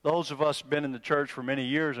those of us who have been in the church for many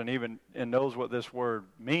years and knows what this word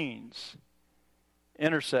means,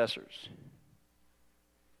 intercessors.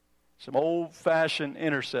 Some old-fashioned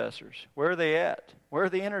intercessors. Where are they at? Where are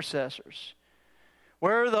the intercessors?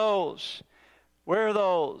 Where are those? Where are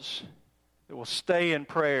those that will stay in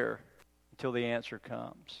prayer until the answer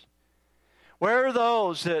comes? Where are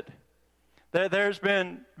those that there's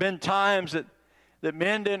been times that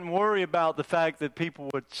men didn't worry about the fact that people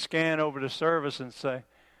would scan over the service and say,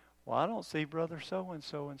 well, I don't see Brother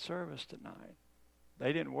so-and-so in service tonight.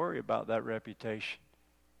 They didn't worry about that reputation.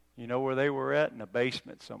 You know where they were at? In a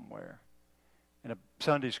basement somewhere. In a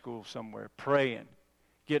Sunday school somewhere, praying,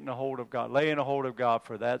 getting a hold of God, laying a hold of God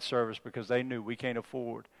for that service because they knew we can't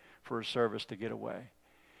afford for a service to get away.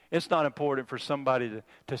 It's not important for somebody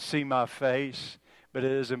to see my face, but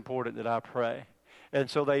it is important that I pray. And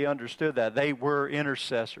so they understood that. They were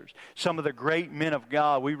intercessors. Some of the great men of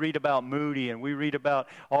God, we read about Moody and we read about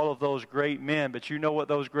all of those great men, but you know what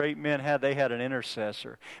those great men had? They had an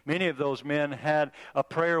intercessor. Many of those men had a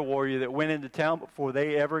prayer warrior that went into town before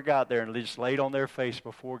they ever got there and just laid on their face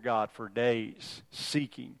before God for days,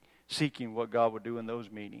 seeking what God would do in those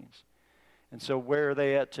meetings. And so where are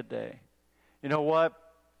they at today? You know what?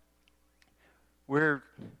 We're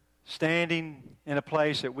standing in a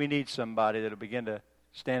place that we need somebody that will begin to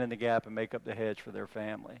stand in the gap and make up the hedge for their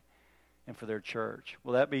family and for their church.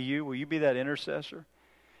 Will that be you? Will you be that intercessor?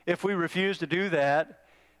 If we refuse to do that,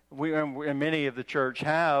 and many of the church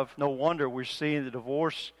have, no wonder we're seeing the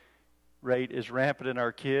divorce rate is rampant in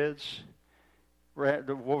our kids.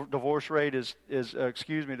 The divorce rate is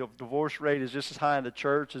just as high in the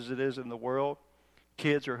church as it is in the world.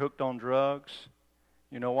 Kids are hooked on drugs.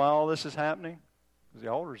 You know why all this is happening? Because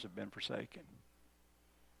the altars have been forsaken.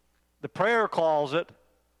 The prayer closet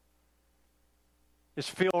is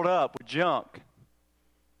filled up with junk.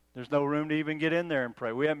 There's no room to even get in there and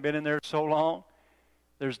pray. We haven't been in there so long.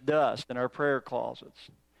 There's dust in our prayer closets.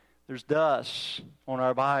 There's dust on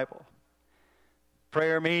our Bible.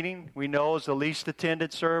 Prayer meeting, we know, is the least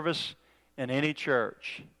attended service in any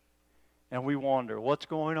church. And we wonder, what's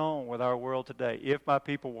going on with our world today? If my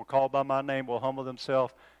people will call by my name, will humble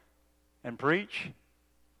themselves and preach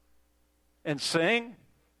and sing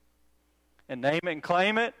and name it and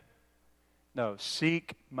claim it. No,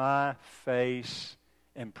 seek my face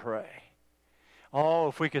and pray. Oh,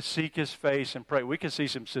 if we could seek His face and pray, we can see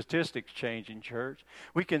some statistics changing, church.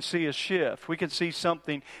 We can see a shift. We can see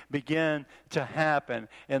something begin to happen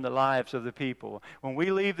in the lives of the people. When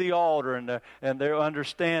we leave the altar and they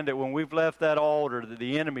understand that when we've left that altar, that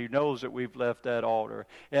the enemy knows that we've left that altar.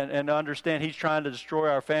 And understand he's trying to destroy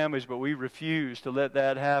our families, but we refuse to let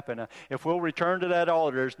that happen. If we'll return to that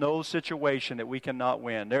altar, there's no situation that we cannot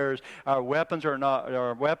win. Our weapons are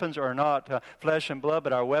not flesh and blood,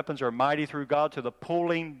 but our weapons are mighty through God to the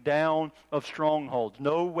pulling down of strongholds.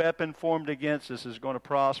 No weapon formed against us is going to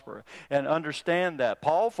prosper. And understand that.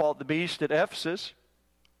 Paul fought the beast at Ephesus.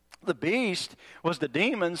 The beast was the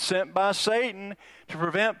demon sent by Satan to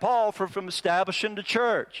prevent Paul from establishing the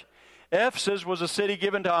church. Ephesus was a city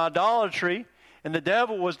given to idolatry, and the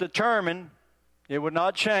devil was determined it would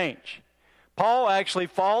not change. Paul actually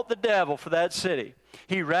fought the devil for that city.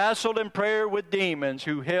 He wrestled in prayer with demons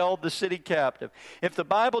who held the city captive. If the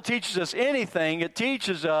Bible teaches us anything, it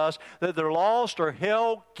teaches us that the lost are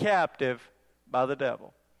held captive by the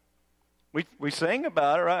devil. We sing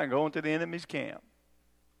about it, right? Going to the enemy's camp.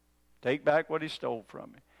 Take back what he stole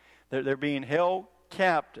from me. They're being held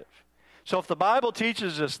captive. So if the Bible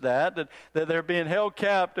teaches us that they're being held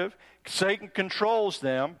captive, Satan controls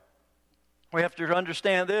them, we have to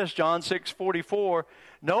understand this, John 6:44,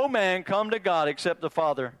 no man come to God except the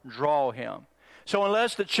Father draw him. So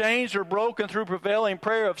unless the chains are broken through prevailing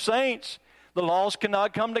prayer of saints, the lost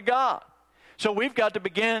cannot come to God. So we've got to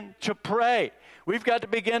begin to pray. We've got to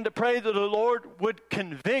begin to pray that the Lord would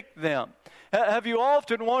convict them. Have you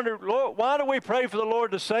often wondered, Lord, why do we pray for the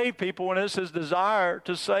Lord to save people when it's His desire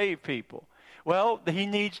to save people? Well, He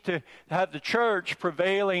needs to have the church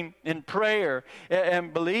prevailing in prayer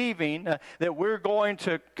and believing that we're going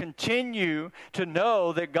to continue to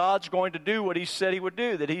know that God's going to do what He said He would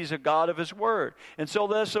do, that He's a God of His Word. And so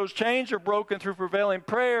unless those chains are broken through prevailing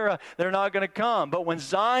prayer, they're not going to come. But when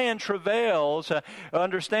Zion travails,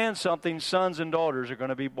 understand something, sons and daughters are going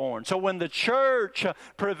to be born. So when the church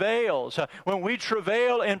prevails, when we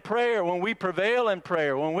travail in prayer, when we prevail in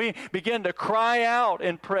prayer, when we begin to cry out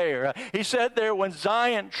in prayer, He said there when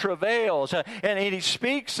Zion travails, and he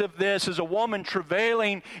speaks of this as a woman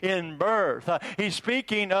travailing in birth. He's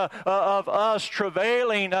speaking of us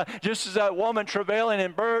travailing just as that woman travailing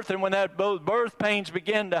in birth, and when that birth pains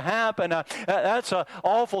begin to happen, that's an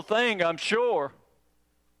awful thing, I'm sure.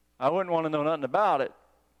 I wouldn't want to know nothing about it.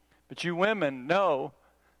 But you women know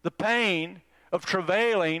the pain of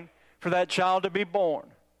travailing for that child to be born.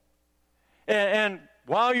 And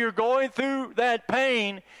while you're going through that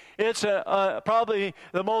pain, it's probably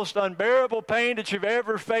the most unbearable pain that you've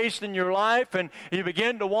ever faced in your life, and you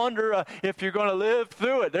begin to wonder if you're going to live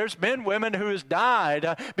through it. There's been women who has died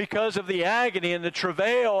because of the agony and the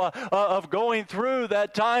travail of going through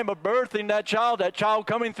that time of birthing that child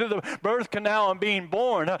coming through the birth canal and being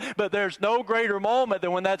born. But there's no greater moment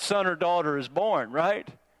than when that son or daughter is born, right?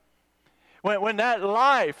 When that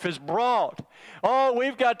life is brought. Oh,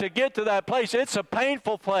 we've got to get to that place. It's a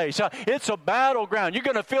painful place. It's a battleground. You're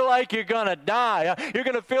going to feel like you're going to die. You're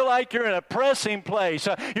going to feel like you're in a pressing place.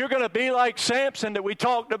 You're going to be like Samson that we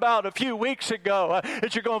talked about a few weeks ago.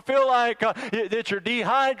 That you're going to feel like that you're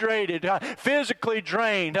dehydrated, physically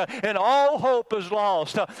drained, and all hope is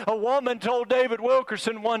lost. A woman told David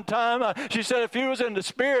Wilkerson one time, she said if he was in the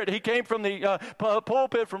Spirit, he came from the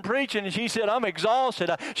pulpit from preaching, and she said, I'm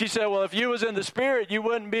exhausted. She said, well, if you was in the Spirit, you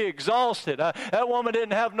wouldn't be exhausted. That woman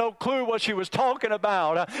didn't have no clue what she was talking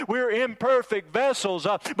about. We're imperfect vessels,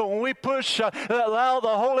 but when we allow the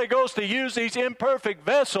Holy Ghost to use these imperfect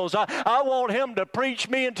vessels, I want Him to preach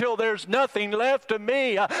me until there's nothing left of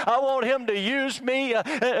me. I want Him to use me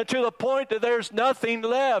to the point that there's nothing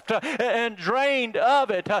left and drained of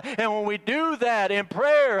it. And when we do that in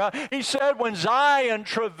prayer, He said, when Zion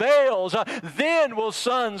travails, then will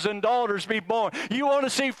sons and daughters be born. You want to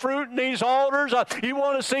see fruit in these these altars. You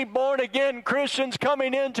want to see born-again Christians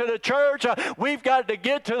coming into the church. We've got to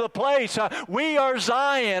get to the place. We are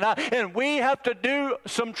Zion, and we have to do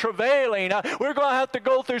some travailing. We're going to have to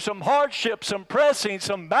go through some hardships, some pressing,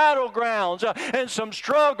 some battlegrounds, and some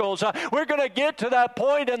struggles. We're going to get to that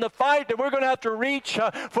point in the fight that we're going to have to reach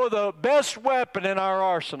for the best weapon in our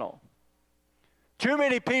arsenal. Too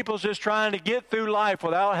many people just trying to get through life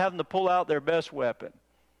without having to pull out their best weapon.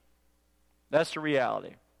 That's the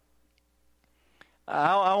reality.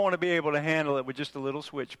 I want to be able to handle it with just a little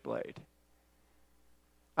switchblade.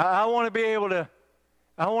 I want to be able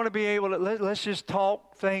to, let's just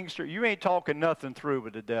talk things through. You ain't talking nothing through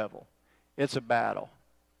with the devil. It's a battle.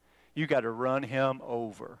 You got to run him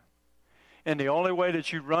over. And the only way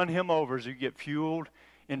that you run him over is you get fueled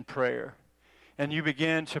in prayer. And you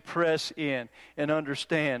begin to press in and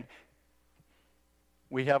understand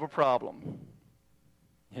we have a problem.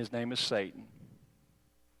 His name is Satan.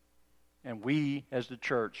 And we, as the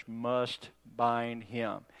church, must bind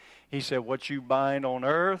him. He said, what you bind on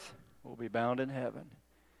earth will be bound in heaven.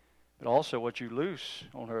 But also what you loose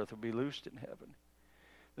on earth will be loosed in heaven.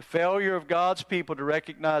 The failure of God's people to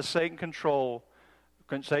recognize Satan's control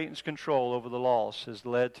over the lost has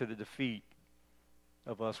led to the defeat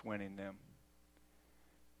of us winning them.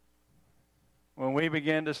 When we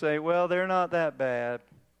begin to say, well, they're not that bad,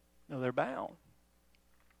 no, they're bound.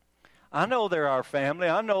 I know they're our family.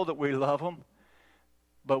 I know that we love them.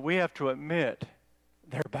 But we have to admit,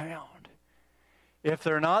 they're bound. If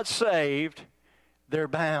they're not saved, they're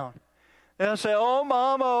bound. They'll say, oh,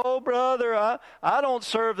 mama, oh, brother, I don't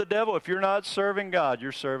serve the devil. If you're not serving God,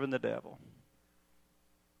 you're serving the devil.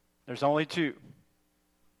 There's only two.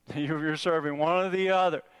 You're serving one or the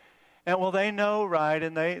other. And, well, they know right,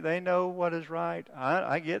 and they know what is right.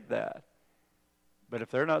 I get that. But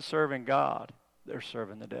if they're not serving God, they're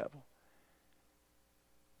serving the devil.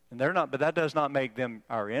 And they're not, but that does not make them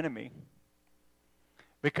our enemy.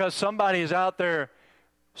 Because somebody is out there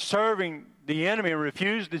serving the enemy and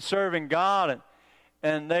refused to serving God,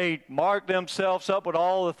 and they mark themselves up with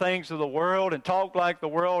all the things of the world and talk like the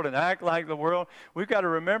world and act like the world. We've got to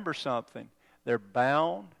remember something. They're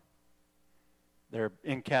bound, they're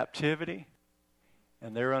in captivity,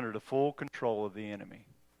 and they're under the full control of the enemy.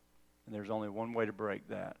 And there's only one way to break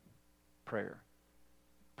that. Prayer.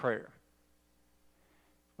 Prayer.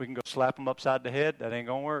 We can go slap them upside the head. That ain't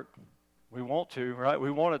going to work. We want to, right? We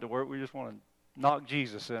want it to work. We just want to knock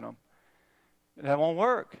Jesus in them. That won't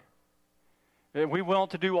work. We want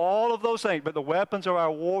to do all of those things, but the weapons of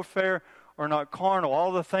our warfare are not carnal.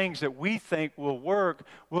 All the things that we think will work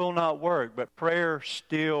will not work, but prayer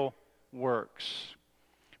still works.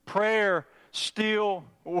 Prayer still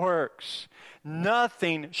works.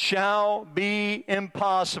 Nothing shall be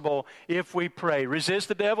impossible if we pray. Resist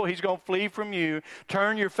the devil, he's going to flee from you.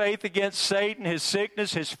 Turn your faith against Satan, his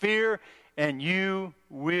sickness, his fear, and you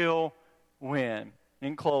will win.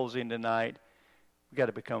 In closing tonight, we've got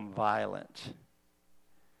to become violent.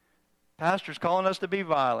 Pastor's calling us to be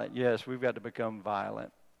violent. Yes, we've got to become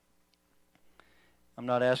violent. I'm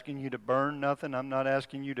not asking you to burn nothing. I'm not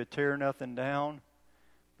asking you to tear nothing down.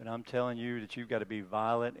 But I'm telling you that you've got to be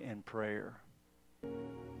violent in prayer.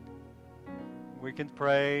 We can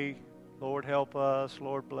pray, Lord help us,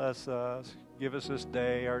 Lord bless us, give us this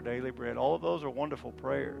day our daily bread. All of those are wonderful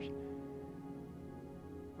prayers.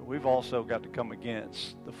 But we've also got to come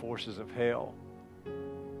against the forces of hell.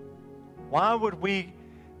 Why would we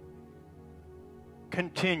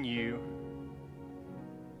continue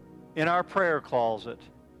in our prayer closet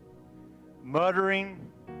muttering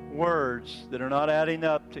words that are not adding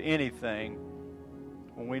up to anything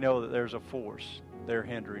when we know that there's a force there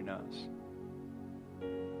hindering us?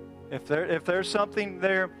 If there's something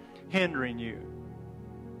there hindering you,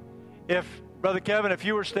 if, Brother Kevin, if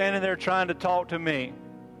you were standing there trying to talk to me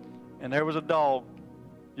and there was a dog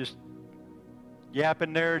just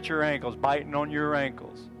yapping there at your ankles, biting on your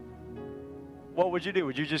ankles, what would you do?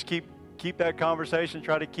 Would you just keep that conversation,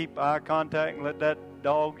 try to keep eye contact and let that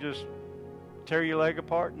dog just tear your leg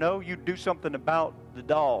apart? No, you do something about the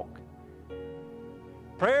dog.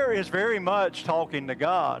 Prayer is very much talking to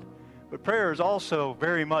God, but prayer is also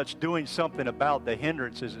very much doing something about the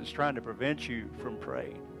hindrances that's trying to prevent you from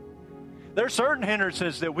praying. There are certain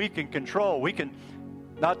hindrances that we can control. We can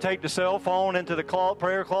not take the cell phone into the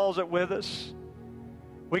prayer closet with us.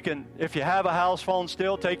 We can, if you have a house phone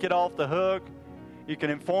still, take it off the hook. You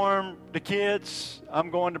can inform the kids,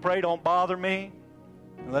 I'm going to pray, don't bother me.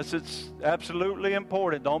 Unless it's absolutely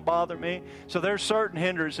important, don't bother me. So there's certain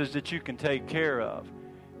hindrances that you can take care of.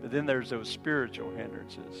 But then there's those spiritual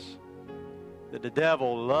hindrances that the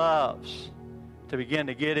devil loves to begin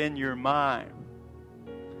to get in your mind.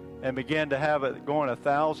 and begin to have it going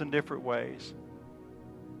 1,000 different ways.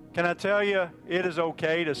 Can I tell you, it is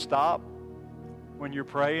okay to stop when you're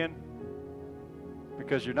praying,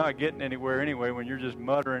 because you're not getting anywhere anyway when you're just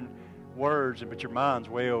muttering words, but your mind's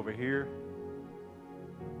way over here.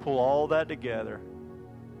 Pull all that together.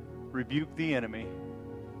 Rebuke the enemy.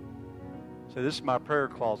 Say, this is my prayer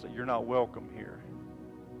closet. You're not welcome here.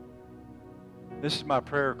 This is my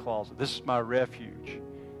prayer closet. This is my refuge.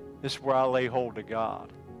 This is where I lay hold of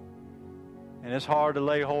God. And it's hard to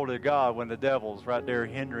lay hold of God when the devil's right there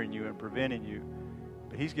hindering you and preventing you.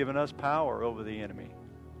 But he's given us power over the enemy.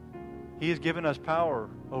 He has given us power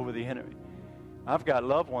over the enemy. I've got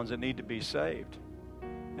loved ones that need to be saved.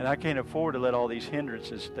 And I can't afford to let all these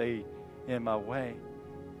hindrances stay in my way.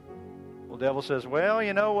 Well, the devil says, well,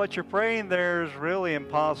 you know what you're praying there is really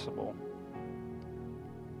impossible.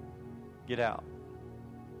 Get out.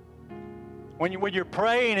 When you're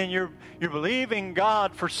praying and you're believing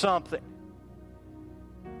God for something,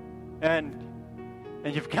 and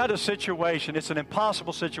you've got a situation, it's an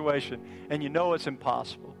impossible situation, and you know it's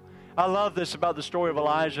impossible. I love this about the story of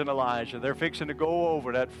Elijah and Elijah. They're fixing to go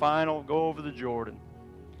over the Jordan.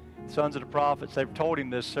 Sons of the prophets, they've told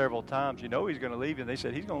him this several times. You know he's going to leave you. And they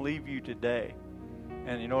said, he's going to leave you today.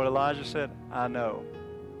 And you know what Elijah said? I know.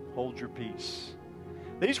 Hold your peace.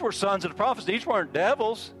 These were sons of the prophets. These weren't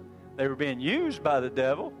devils. They were being used by the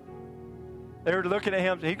devil. They were looking at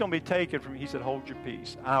him. He's going to be taken from you. He said, hold your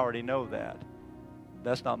peace. I already know that.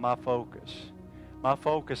 That's not my focus. My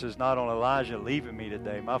focus is not on Elijah leaving me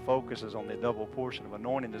today. My focus is on the double portion of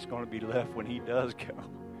anointing that's going to be left when he does go.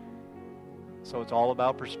 So it's all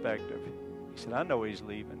about perspective. He said, I know he's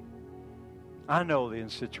leaving. I know the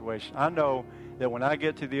situation. I know that when I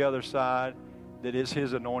get to the other side, that it's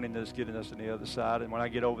his anointing that's getting us to the other side. And when I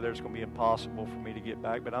get over there, it's going to be impossible for me to get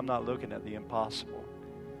back. But I'm not looking at the impossible,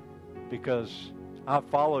 because I've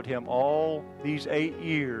followed him all these 8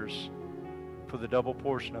 years for the double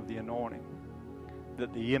portion of the anointing,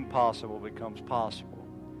 that the impossible becomes possible.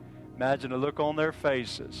 Imagine the look on their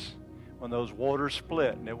faces when those waters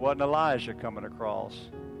split, and it wasn't Elijah coming across,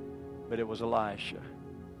 but it was Elisha.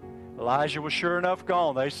 Elijah was sure enough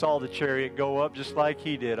gone. They saw the chariot go up just like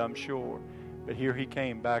he did, I'm sure. But here he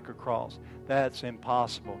came back across. That's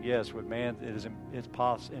impossible. Yes, with man it's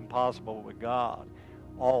impossible. With God,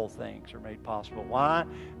 all things are made possible. Why?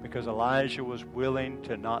 Because Elijah was willing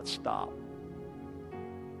to not stop.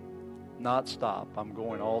 Not stop. I'm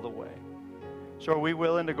going all the way. So are we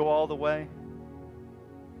willing to go all the way?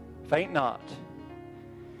 Faint not.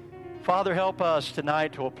 Father, help us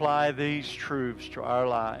tonight to apply these truths to our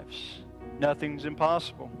lives. Nothing's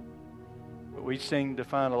impossible. But we seem to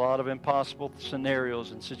find a lot of impossible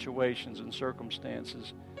scenarios and situations and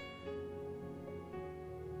circumstances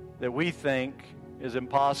that we think is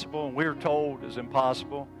impossible and we're told is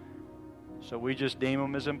impossible. So we just deem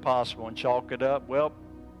them as impossible and chalk it up. Well,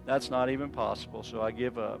 that's not even possible, so I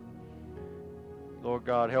give up. Lord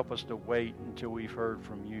God, help us to wait until we've heard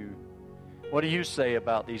from you. What do you say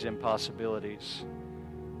about these impossibilities?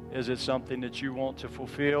 Is it something that you want to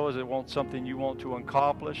fulfill? Is it something you want to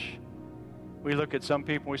accomplish? We look at some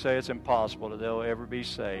people and we say it's impossible that they'll ever be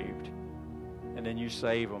saved. And then you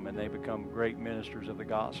save them and they become great ministers of the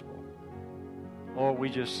gospel. Or we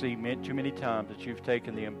just see too many times that you've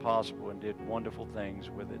taken the impossible and did wonderful things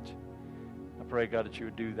with it. I pray, God, that you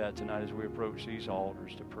would do that tonight as we approach these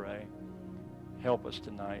altars to pray. Help us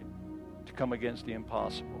tonight to come against the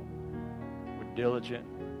impossible with diligent,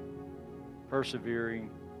 persevering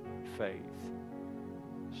faith.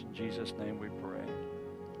 In Jesus' name we pray.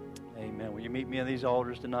 Amen. Will you meet me on these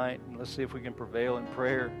altars tonight? And let's see if we can prevail in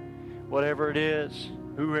prayer. Whatever it is,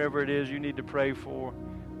 whoever it is you need to pray for,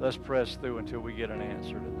 let's press through until we get an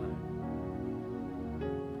answer tonight.